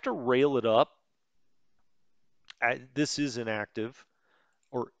we have to rail it up, this is inactive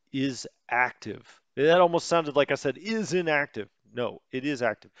or is active. That almost sounded like I said is inactive. No, it is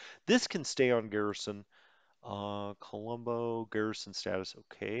active. This can stay on garrison. Colombo, garrison status,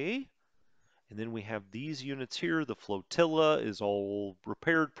 okay. And then we have these units here. The flotilla is all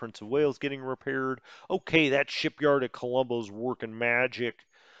repaired. Prince of Wales getting repaired. Okay, that shipyard at Colombo's working magic.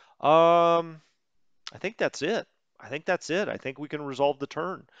 I think that's it. I think that's it. I think we can resolve the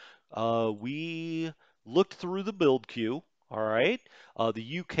turn. We looked through the build queue. All right.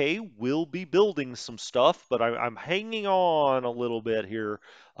 The UK will be building some stuff, but I'm hanging on a little bit here.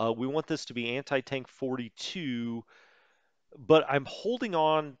 We want this to be anti-tank 42, but I'm holding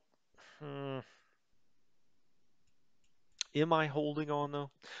on. Hmm, Am I holding on though?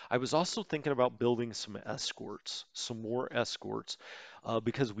 I was also thinking about building some escorts, some more escorts,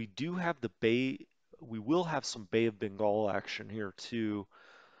 because we do have the Bay, we will have some Bay of Bengal action here too.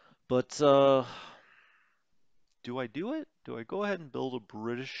 But do I do it? Do I go ahead and build a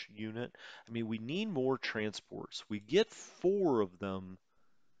British unit? I mean, we need more transports. We get 4 of them.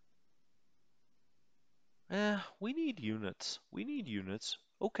 We need units. We need units.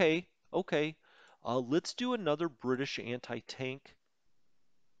 Okay, okay. Let's do another British anti-tank.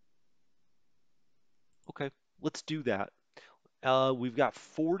 Okay, let's do that. We've got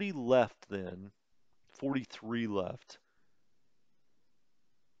 40 left then. 43 left.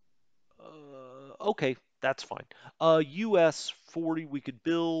 Okay, that's fine. US 40 we could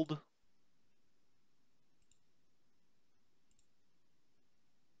build.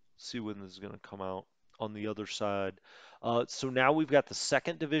 See when this is going to come out on the other side. So now we've got the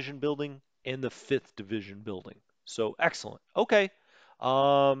 2nd division building and the 5th division building. So excellent. Okay.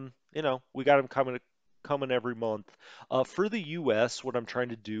 We got them coming every month. For the US, what I'm trying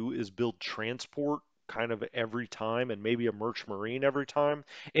to do is build transport kind of every time and maybe a merch marine every time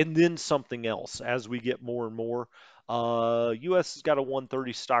and then something else as we get more and more. US has got a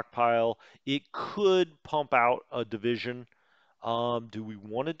 130 stockpile. It could pump out a division. Do we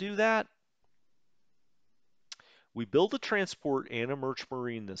want to do that? We build a transport and a merch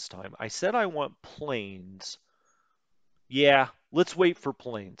marine this time. I said I want planes. Yeah, let's wait for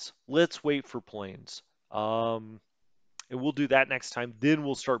planes. Let's wait for planes. Um, and we'll do that next time. Then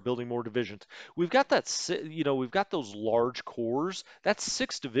we'll start building more divisions. We've got that, we've got those large cores. That's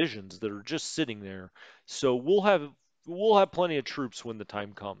 6 divisions that are just sitting there. So we'll have plenty of troops when the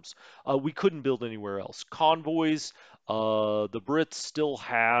time comes. We couldn't build anywhere else. Convoys. The Brits still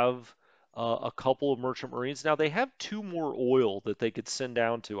have a couple of merchant marines. Now they have 2 more oil that they could send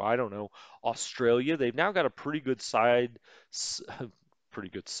down to, I don't know, Australia. They've now got a s- pretty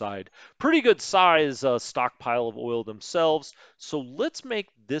good side pretty good size stockpile of oil themselves. So let's make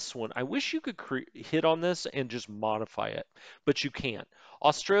this one. I wish you could hit on this and just modify it, but you can't.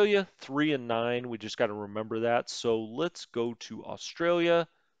 Australia, 3 and 9. We just got to remember that. So let's go to Australia.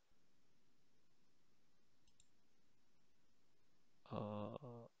 Uh,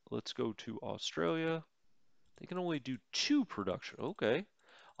 let's go to Australia. They can only do 2 production. Okay.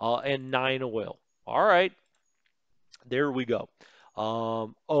 And 9 oil. All right. There we go.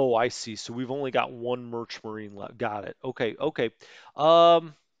 Oh, I see. So we've only got 1 merch marine left. Got it. Okay, okay.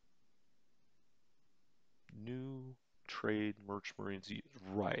 Um, New trade merch marines.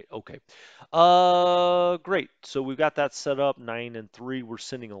 Right. Okay. Great. So we've got that set up. 9 and 3. We're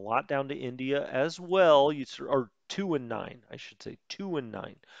sending a lot down to India as well. Or 2 and 9, I should say. 2 and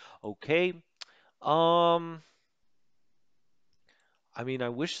 9. Okay. Um, I mean, I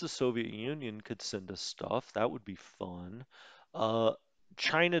wish the Soviet Union could send us stuff. That would be fun. Uh,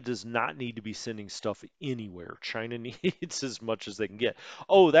 China does not need to be sending stuff anywhere. China needs as much as they can get.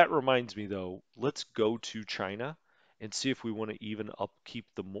 Oh, that reminds me though. Let's go to China and see if we want to even upkeep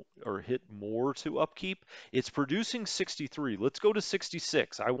or hit more to upkeep. It's producing 63. Let's go to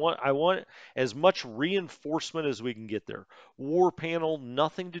 66. I want as much reinforcement as we can get there. War panel,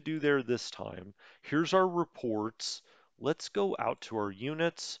 nothing to do there this time. Here's our reports. Let's go out to our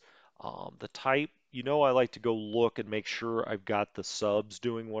units. The type, I like to go look and make sure I've got the subs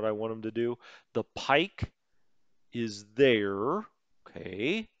doing what I want them to do. The pike is there.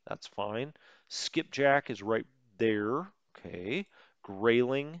 Okay, that's fine. Skipjack is right there. Okay.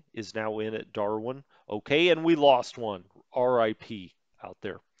 Grayling is now in at Darwin. Okay, and we lost one. RIP out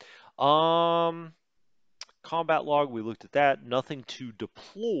there. Um, Combat log, we looked at that. Nothing to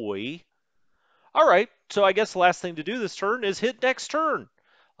deploy. All right, so I guess the last thing to do this turn is hit next turn.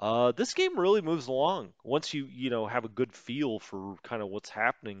 This game really moves along once you have a good feel for kind of what's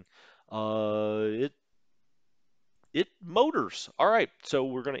happening. It motors. All right, so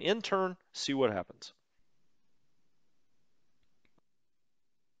we're going to end turn, see what happens.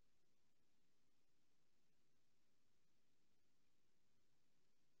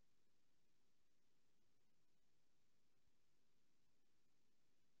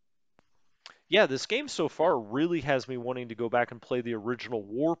 Yeah, this game so far really has me wanting to go back and play the original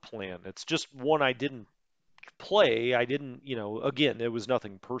WarPlan. It's just one I didn't play. I didn't, again, it was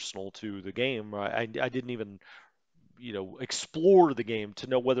nothing personal to the game. I didn't even explore the game to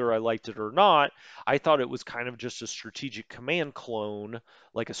know whether I liked it or not. I thought it was kind of just a strategic command clone,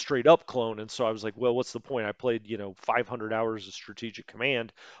 like a straight up clone. And so I was like, well, what's the point? I played, 500 hours of strategic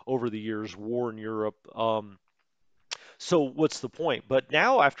command over the years, war in Europe. So what's the point? But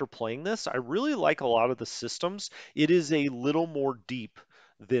now after playing this, I really like a lot of the systems. It is a little more deep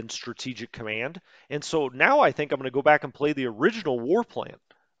than Strategic Command. And so now I think I'm going to go back and play the original War Plan.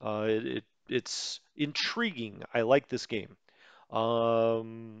 It's intriguing. I like this game.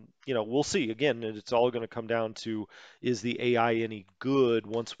 We'll see. Again, it's all going to come down to, is the AI any good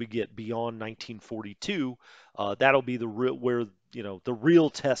once we get beyond 1942? That'll be where the real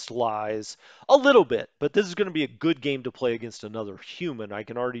test lies a little bit. But this is going to be a good game to play against another human. I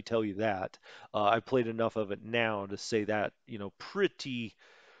can already tell you that. I've played enough of it now to say that pretty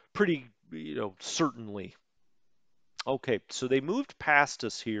certainly. Okay, so they moved past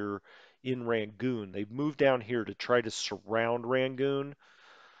us here in Rangoon. They've moved down here to try to surround Rangoon.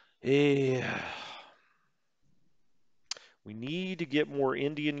 Eh, we need to get more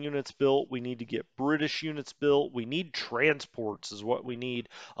Indian units built. We need to get British units built. We need transports, is what we need.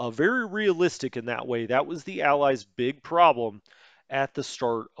 Very realistic in that way. That was the Allies' big problem at the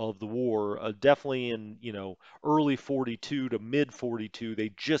start of the war. Definitely in early 42 to mid 42,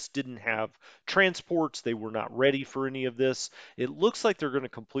 they just didn't have transports. They were not ready for any of this. It looks like they're going to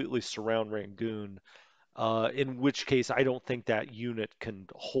completely surround Rangoon, in which case I don't think that unit can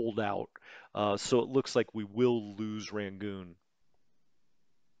hold out. So it looks like we will lose Rangoon.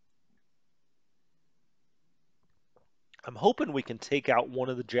 I'm hoping we can take out one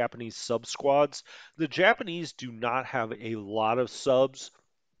of the Japanese sub squads. The Japanese do not have a lot of subs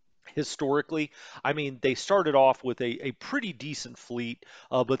historically. I mean, they started off with a pretty decent fleet,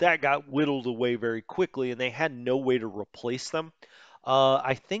 but that got whittled away very quickly, and they had no way to replace them.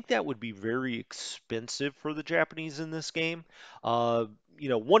 I think that would be very expensive for the Japanese in this game. Uh,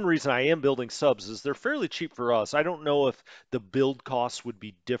 one reason I am building subs is they're fairly cheap for us. I don't know if the build costs would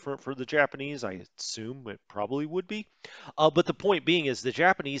be different for the Japanese. I assume it probably would be. But the point being is the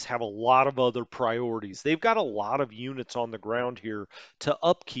Japanese have a lot of other priorities. They've got a lot of units on the ground here to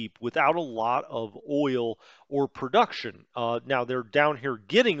upkeep without a lot of oil or production. Now they're down here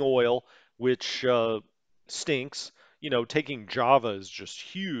getting oil, which stinks. Taking Java is just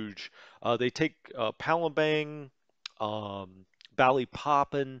huge. They take Palembang, um,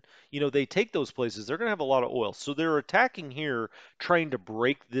 Balikpapan. They take those places. They're going to have a lot of oil. So they're attacking here, trying to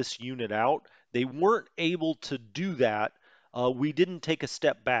break this unit out. They weren't able to do that. We didn't take a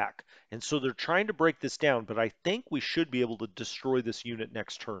step back. And so they're trying to break this down, but I think we should be able to destroy this unit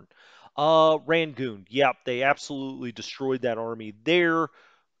next turn. Rangoon. Yep, they absolutely destroyed that army there.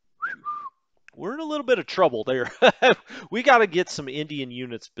 We're in a little bit of trouble there. We got to get some Indian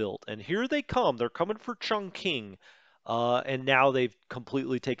units built. And here they come. They're coming for Chungking. And now they've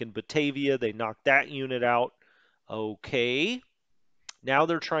completely taken Batavia. They knocked that unit out. Okay. Now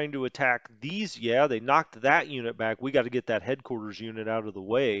they're trying to attack these. Yeah, they knocked that unit back. We got to get that headquarters unit out of the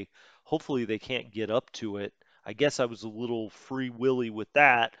way. Hopefully they can't get up to it. I guess I was a little free willy with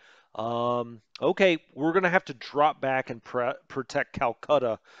that. Okay, we're going to have to drop back and protect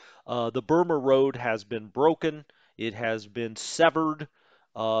Calcutta. The Burma Road has been broken. It has been severed.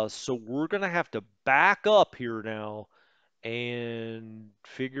 So we're going to have to back up here now and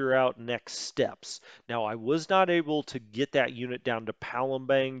figure out next steps. Now, I was not able to get that unit down to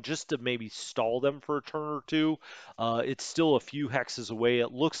Palembang just to maybe stall them for a turn or two. It's still a few hexes away.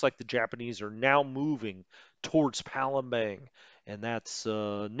 It looks like the Japanese are now moving towards Palembang, and that's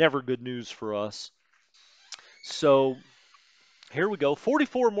never good news for us. So here we go.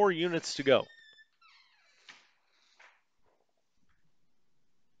 44 more units to go.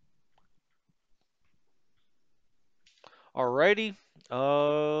 Alrighty.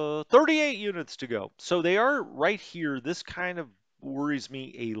 38 units to go. So they are right here. This kind of worries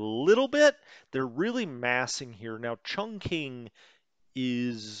me a little bit. They're really massing here. Now, Chungking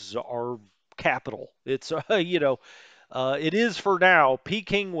is our capital. It's, it is for now.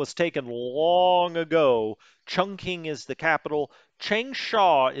 Peking was taken long ago. Chungking is the capital.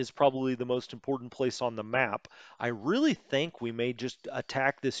 Changsha is probably the most important place on the map. I really think we may just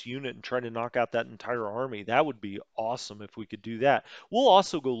attack this unit and try to knock out that entire army. That would be awesome if we could do that. We'll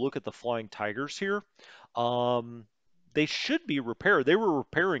also go look at the Flying Tigers here. Um, they should be repaired. They were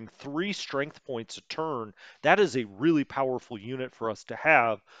repairing 3 strength points a turn. That is a really powerful unit for us to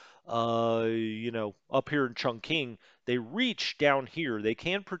have. Up here in Chungking, they reach down here. They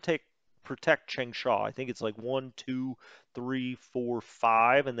can protect Changsha. I think it's like 1, 2, 3, 4,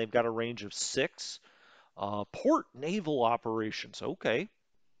 5, and they've got a range of 6. Port naval operations. Okay.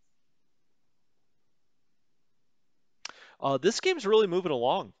 This game's really moving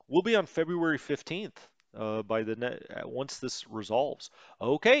along. We'll be on February 15th by once this resolves.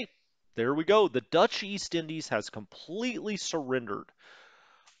 Okay, there we go. The Dutch East Indies has completely surrendered.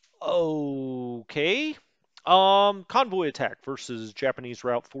 Okay. Convoy attack versus Japanese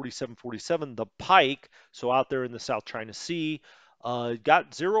Route 4747, the Pike. So out there in the South China Sea.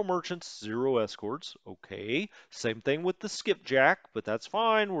 Got 0 merchants, 0 escorts. Okay. Same thing with the skipjack, but that's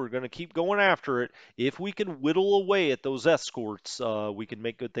fine. We're going to keep going after it. If we can whittle away at those escorts, we can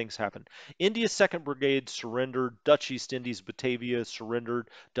make good things happen. India 2nd Brigade surrendered. Dutch East Indies Batavia surrendered.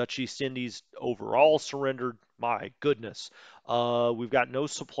 Dutch East Indies overall surrendered. My goodness. We've got no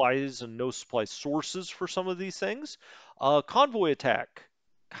supplies and no supply sources for some of these things. Convoy attack.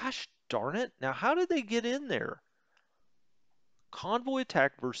 Gosh darn it. Now, how did they get in there? Convoy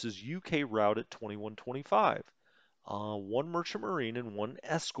attack versus UK route at 2125. 1 merchant marine and 1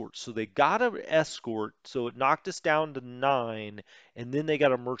 escort. So they got an escort, so it knocked us down to 9, and then they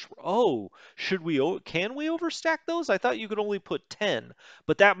got a merchant. Oh, can we overstack those? I thought you could only put 10,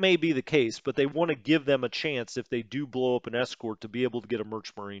 but that may be the case. But they want to give them a chance if they do blow up an escort to be able to get a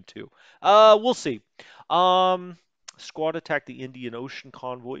merchant marine too. We'll see. Um, Squad attack the Indian Ocean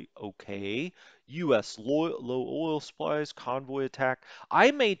convoy. Okay. U.S. Low oil supplies convoy attack.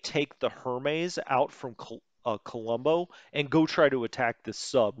 I may take the Hermes out from Colombo and go try to attack this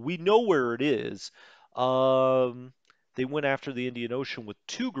sub. We know where it is. Um, they went after the Indian Ocean with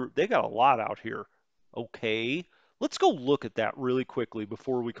 2 groups. They got a lot out here. Okay, let's go look at that really quickly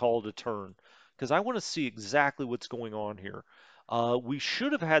before we call it a turn, because I want to see exactly what's going on here. We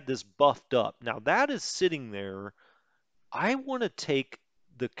should have had this buffed up. Now that is sitting there. I want to take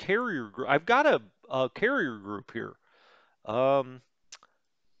the carrier group. I've got a carrier group here. Um,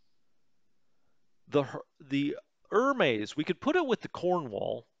 the Hermes, we could put it with the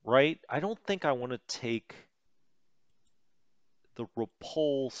Cornwall, right? I don't think I want to take the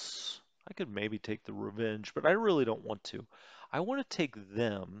Repulse. I could maybe take the Revenge, but I really don't want to. I want to take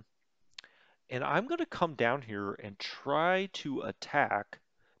them, and I'm going to come down here and try to attack.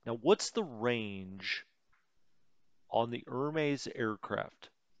 Now, what's the range on the Hermes aircraft?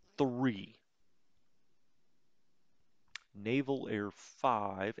 3. Naval Air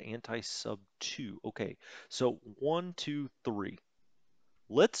 5, Anti-Sub 2. Okay, so 1, 2, 3.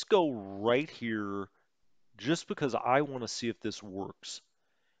 Let's go right here just because I want to see if this works.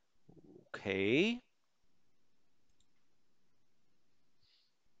 Okay.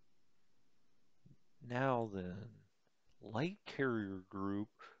 Now then, light carrier group.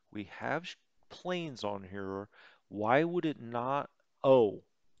 We have planes on here. Why would it not? Oh,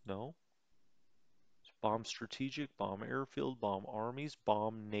 no. Bomb strategic, bomb airfield, bomb armies,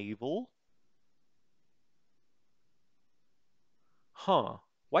 bomb naval. Huh.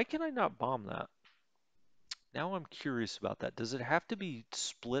 Why can I not bomb that? Now I'm curious about that. Does it have to be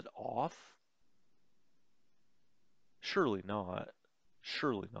split off? Surely not.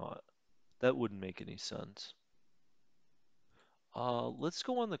 Surely not. That wouldn't make any sense. Let's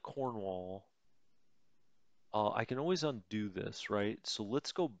go on the Cornwall. I can always undo this, right? So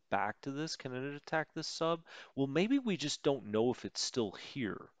let's go back to this. Can it attack this sub? Well, maybe we just don't know if it's still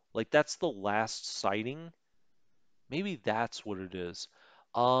here. Like that's the last sighting. Maybe that's what it is.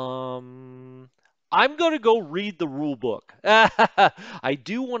 Um, I'm gonna go read the rule book. I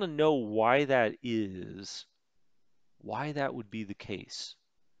do want to know why that is. Why that would be the case.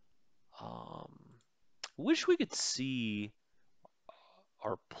 Um, wish we could see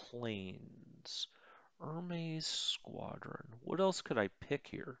our planes. Hermes Squadron. What else could I pick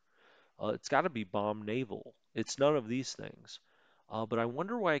here? It's got to be bomb naval. It's none of these things. But I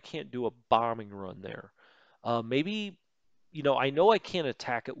wonder why I can't do a bombing run there. Maybe, I know I can't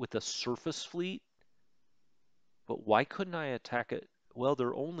attack it with a surface fleet, but why couldn't I attack it? Well,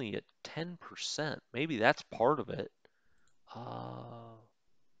 they're only at 10%. Maybe that's part of it. Uh,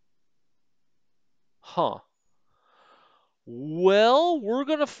 huh. Well, we're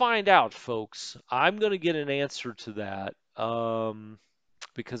going to find out, folks. I'm going to get an answer to that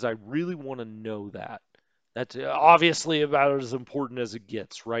because I really want to know that. That's obviously about as important as it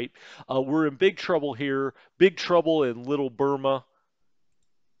gets, right? We're in big trouble here, big trouble in Little Burma.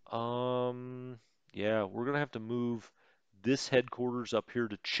 Um, yeah, we're going to have to move this headquarters up here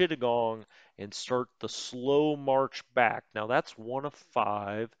to Chittagong and start the slow march back. Now, that's 1 of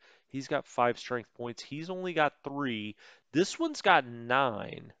 5. He's got 5 strength points. He's only got 3. This one's got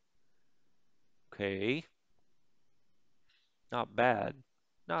 9. Okay, not bad.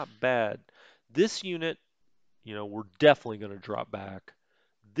 Not bad. This unit, we're definitely going to drop back.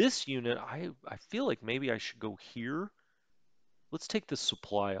 This unit, I feel like maybe I should go here. Let's take the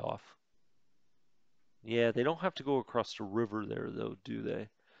supply off. Yeah, they don't have to go across the river there, though, do they?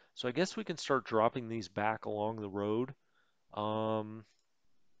 So I guess we can start dropping these back along the road. Um,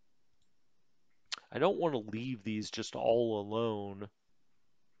 I don't want to leave these just all alone.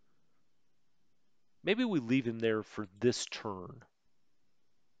 Maybe we leave him there for this turn.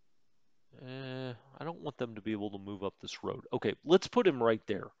 I don't want them to be able to move up this road. Okay, let's put him right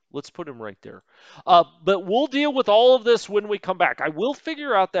there. Let's put him right there. But we'll deal with all of this when we come back. I will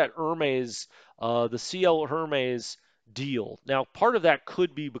figure out that Hermes, the CL Hermes deal. Now, part of that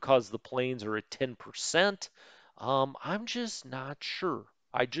could be because the planes are at 10%. I'm just not sure.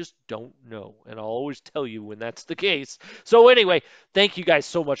 I just don't know. And I'll always tell you when that's the case. So anyway, thank you guys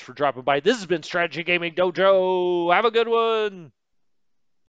so much for dropping by. This has been Strategy Gaming Dojo. Have a good one.